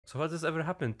So has this ever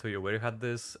happened to you where you had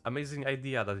this amazing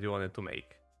idea that you wanted to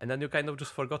make, and then you kind of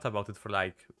just forgot about it for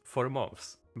like 4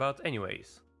 months? But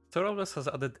anyways, so Roblox has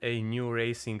added a new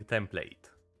racing template,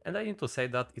 and I need to say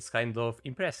that it's kind of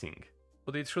impressive,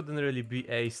 but it shouldn't really be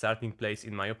a starting place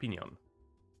in my opinion.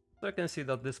 So I can see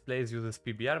that this place uses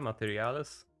PBR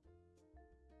materials,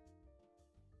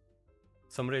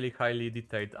 some really highly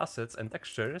detailed assets and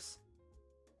textures,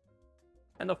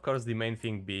 and of course the main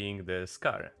thing being this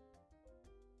car.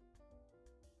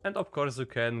 And of course you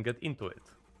can get into it.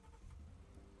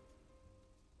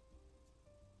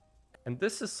 And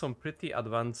this is some pretty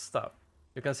advanced stuff.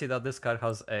 You can see that this car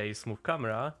has a smooth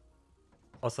camera,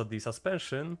 also the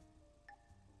suspension,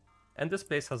 and this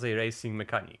place has a racing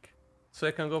mechanic. So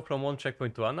I can go from one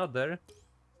checkpoint to another,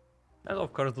 and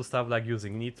of course do stuff like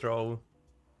using nitro,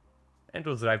 and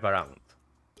just drive around.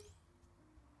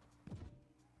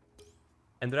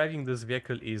 And driving this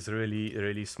vehicle is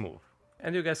really smooth,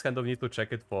 and you guys kind of need to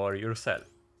check it for yourself.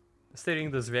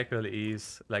 Steering this vehicle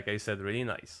is, like I said, really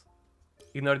nice.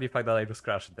 Ignore the fact that I just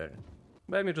crashed there.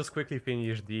 But let me just quickly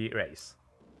finish the race.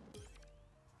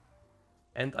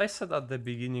 And I said at the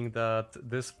beginning that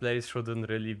this place shouldn't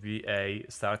really be a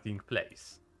starting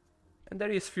place. And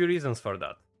there is few reasons for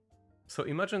that. So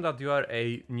imagine that you are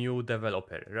a new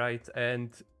developer, right?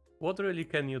 And what really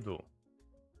can you do?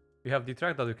 You have the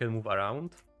track that you can move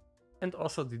around, and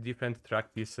also the different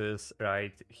track pieces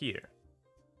right here,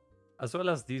 as well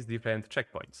as these different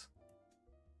checkpoints,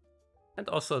 and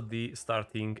also the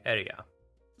starting area.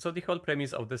 So the whole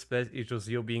premise of this place is just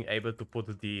you being able to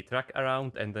put the track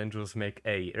around and then just make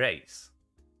a race.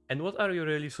 And what are you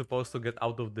really supposed to get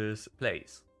out of this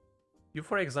place? You,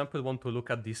 for example, want to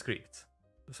look at the scripts.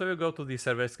 So you go to the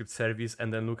server script service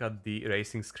and then look at the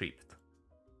racing script.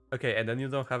 Okay, and then you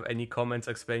don't have any comments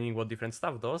explaining what different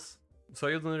stuff does. So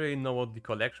you don't really know what the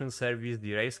collection service,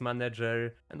 the race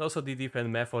manager, and also the different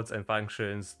methods and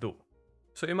functions do.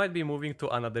 So you might be moving to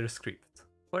another script,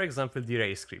 for example the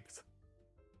race script.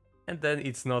 And then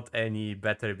it's not any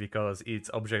better because it's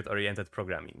object-oriented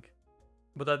programming.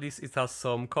 But at least it has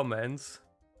some comments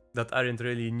that aren't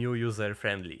really new user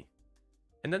friendly.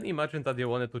 And then imagine that you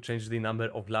wanted to change the number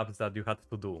of laps that you had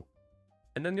to do.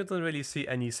 And then you don't really see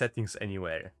any settings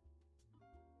anywhere.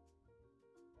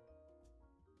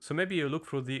 So maybe you look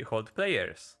through the hold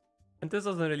players, and this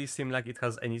doesn't really seem like it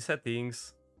has any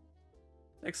settings,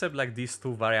 except like these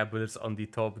two variables on the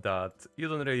top that you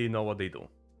don't really know what they do.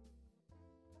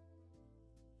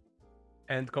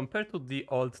 And compared to the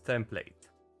old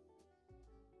template,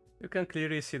 you can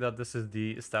clearly see that this is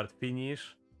the start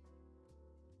finish.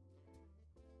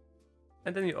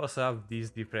 And then you also have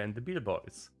these different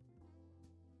billboards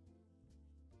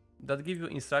that give you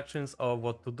instructions of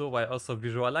what to do while also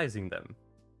visualizing them.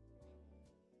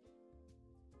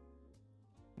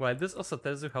 While this also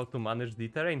tells you how to manage the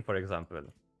terrain, for example.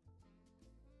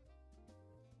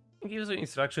 It gives you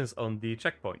instructions on the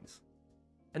checkpoints.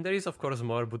 And there is of course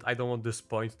more, but I don't want this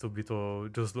point to be to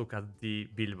just look at the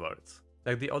billboards.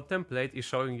 Like the old template is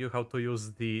showing you how to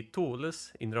use the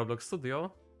tools in Roblox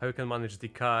Studio, how you can manage the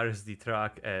cars, the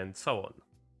track, and so on.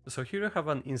 So here you have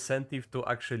an incentive to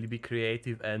actually be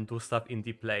creative and do stuff in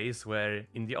the place where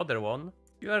in the other one,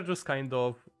 you are just kind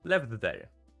of left there.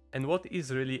 And what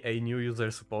is really a new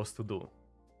user supposed to do?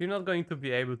 You're not going to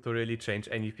be able to really change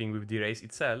anything with the race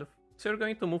itself, so you're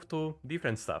going to move to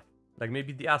different stuff, like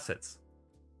maybe the assets.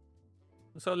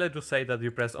 So let's just say that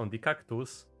you press on the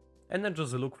cactus, and then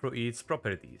just look through its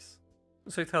properties.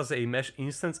 So it has a mesh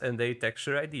instance and a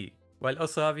texture ID, while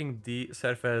also having the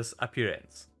surface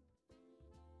appearance.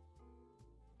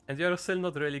 And you're still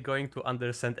not really going to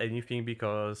understand anything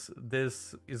because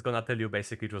this is gonna tell you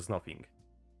basically just nothing.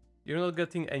 You're not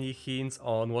getting any hints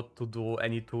on what to do,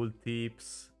 any tool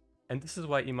tips, and this is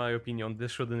why in my opinion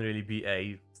this shouldn't really be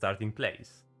a starting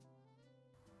place.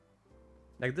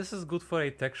 Like this is good for a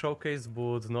tech showcase,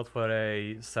 but not for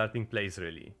a starting place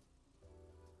really.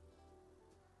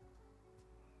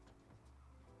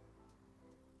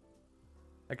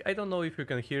 Like I don't know if you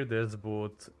can hear this,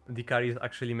 but the car is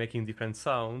actually making different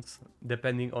sounds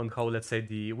depending on how, let's say,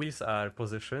 the wheels are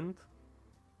positioned.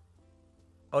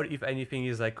 Or if anything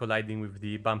is like colliding with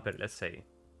the bumper, let's say.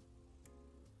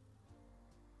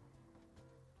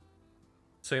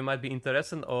 So you might be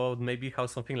interested on maybe how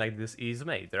something like this is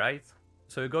made, right?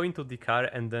 So you go into the car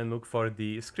and then look for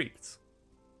the scripts.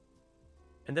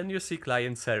 And then you see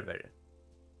client server.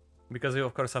 Because you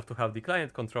of course have to have the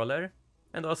client controller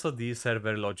and also the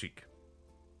server logic.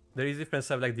 There is different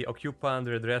stuff like the occupant,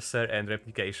 redresser, and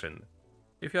replication.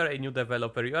 If you are a new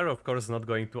developer, you are of course not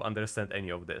going to understand any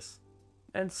of this.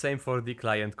 And same for the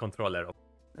client controller.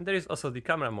 And there is also the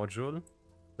camera module,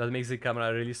 that makes the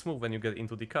camera really smooth when you get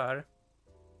into the car.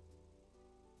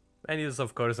 And it is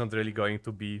of course not really going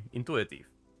to be intuitive.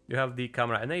 You have the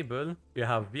camera enable, you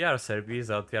have VR service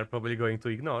that you are probably going to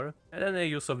ignore, and then a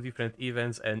use of different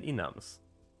events and enums.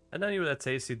 And then you let's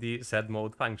say see the set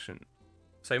mode function.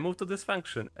 So you move to this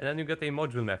function, and then you get a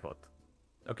module method.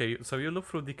 Okay, so you look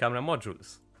through the camera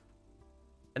modules.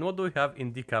 And what do we have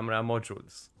in the camera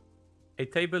modules? A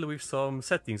table with some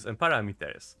settings and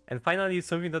parameters. And finally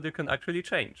something that you can actually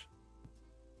change.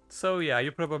 So yeah,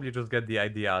 you probably just get the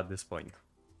idea at this point.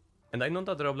 And I know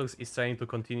that Roblox is trying to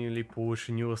continually push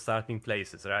new starting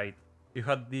places, right? You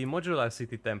had the modular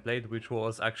city template, which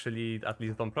was actually at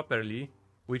least done properly,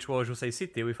 which was just a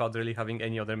city without really having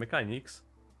any other mechanics.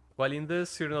 While in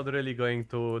this, you're not really going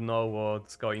to know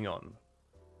what's going on.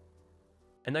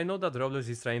 And I know that Roblox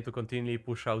is trying to continually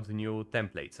push out new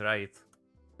templates, right?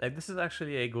 Like, this is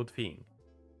actually a good thing.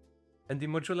 And the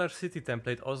modular city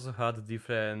template also had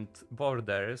different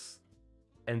borders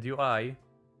and UI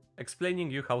explaining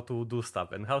you how to do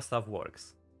stuff and how stuff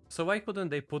works. So why couldn't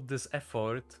they put this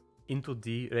effort into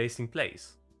the racing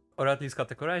place? Or at least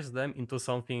categorize them into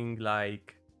something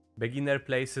like beginner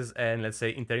places and let's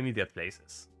say intermediate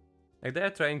places. Like they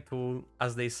are trying to,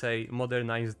 as they say,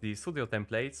 modernize the studio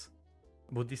templates,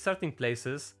 but the starting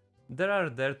places, they are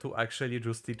there to actually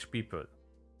just teach people.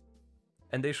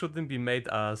 And they shouldn't be made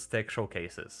as tech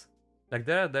showcases. Like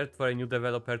they are there for a new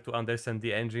developer to understand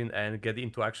the engine and get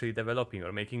into actually developing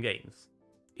or making games.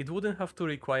 It wouldn't have to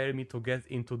require me to get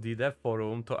into the dev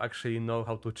forum to actually know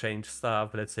how to change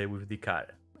stuff, let's say with the car.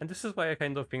 And this is why I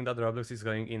kind of think that Roblox is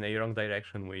going in a wrong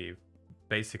direction with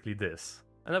basically this.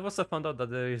 And I've also found out that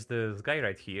there is this guy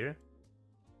right here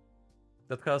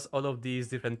that has all of these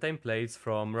different templates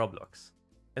from Roblox.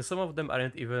 And some of them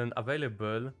aren't even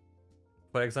available,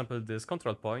 for example this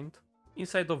control point,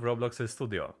 inside of Roblox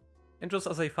Studio. And just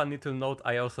as a fun little note,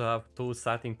 I also have two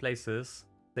starting places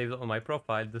saved on my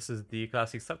profile. This is the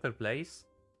classic starter place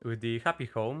with the happy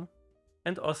home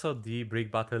and also the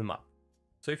brick battle map.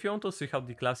 So if you want to see how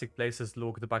the classic places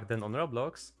looked back then on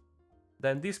Roblox,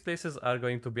 then these places are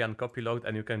going to be uncopylogged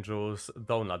and you can just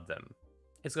download them.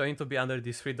 It's going to be under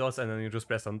these three dots and then you just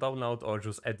press on download or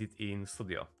just edit in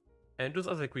Studio. And just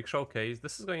as a quick showcase,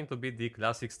 this is going to be the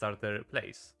classic starter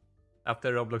place.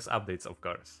 After Roblox updates, of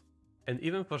course. And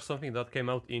even for something that came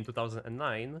out in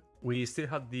 2009, we still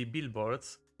had the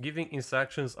billboards giving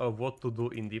instructions of what to do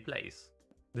in the place.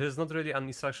 This is not really an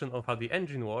instruction of how the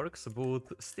engine works, but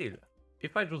still.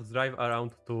 If I just drive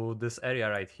around to this area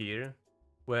right here,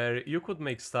 where you could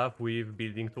make stuff with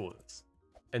building tools.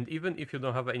 And even if you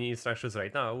don't have any instructions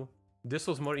right now, this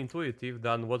was more intuitive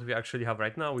than what we actually have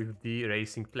right now with the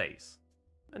racing place.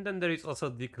 And then there is also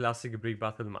the classic brick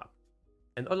battle map.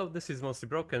 And all of this is mostly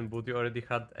broken, but you already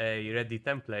had a ready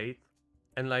template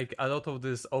and like a lot of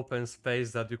this open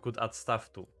space that you could add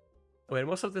stuff to. Where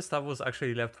most of the stuff was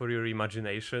actually left for your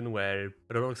imagination, where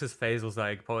Roblox's face was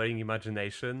like powering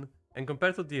imagination. And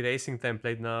compared to the racing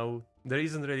template now, there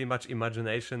isn't really much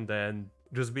imagination than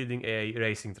just building a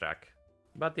racing track.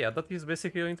 But yeah, that is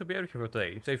basically going to be everything for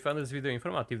today. So if you found this video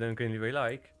informative, then you can leave a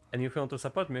like. And if you want to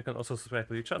support me, you can also subscribe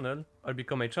to the channel, or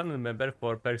become a channel member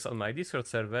for perks on my Discord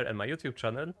server and my YouTube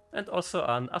channel, and also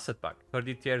an asset pack for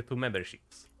the tier 2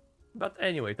 memberships. But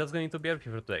anyway, that's going to be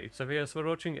everything for today. So thanks for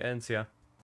watching and see ya.